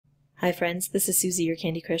Hi friends, this is Susie, your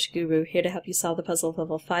Candy Crush guru, here to help you solve the puzzle of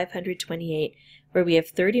level 528, where we have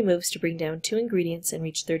 30 moves to bring down 2 ingredients and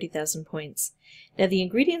reach 30,000 points. Now the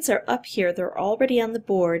ingredients are up here, they're already on the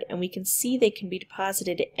board, and we can see they can be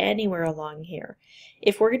deposited anywhere along here.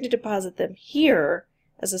 If we're going to deposit them here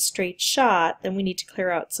as a straight shot, then we need to clear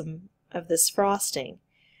out some of this frosting.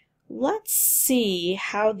 Let's see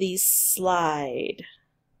how these slide.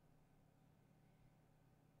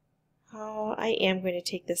 Oh, I am going to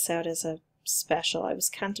take this out as a special. I was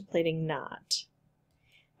contemplating not.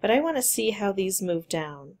 But I want to see how these move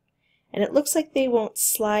down. And it looks like they won't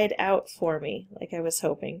slide out for me like I was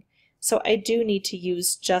hoping. So I do need to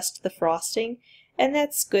use just the frosting. And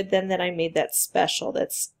that's good then that I made that special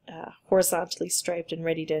that's horizontally striped and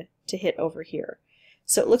ready to hit over here.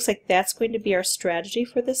 So it looks like that's going to be our strategy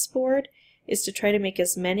for this board, is to try to make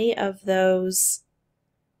as many of those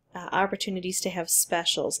opportunities to have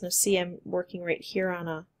specials. Now see, I'm working right here on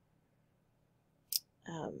a,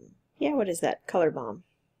 what is that? Color Bomb.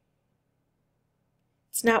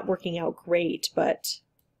 It's not working out great, but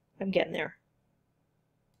I'm getting there.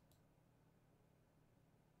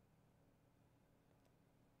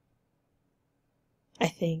 I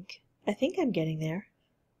think I'm getting there.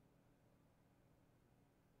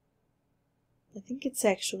 I think it's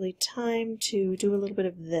actually time to do a little bit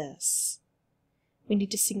of this. We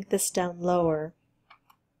need to sink this down lower.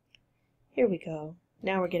 Here we go.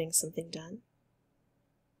 Now we're getting something done.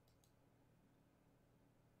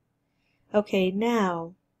 Okay,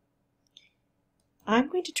 now I'm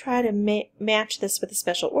going to try to match this with a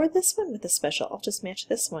special, or this one with a special. I'll just match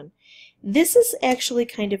this one. This is actually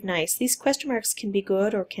kind of nice. These question marks can be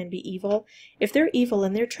good or can be evil. If they're evil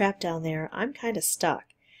and they're trapped down there, I'm kind of stuck.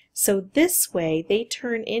 So this way, they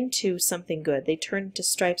turn into something good. They turn into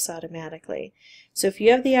stripes automatically. So if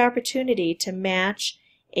you have the opportunity to match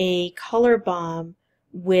a color bomb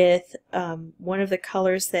with one of the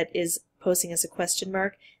colors that is posing as a question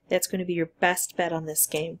mark, that's going to be your best bet on this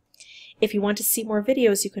game. If you want to see more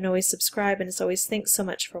videos, you can always subscribe, and as always, thanks so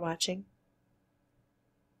much for watching.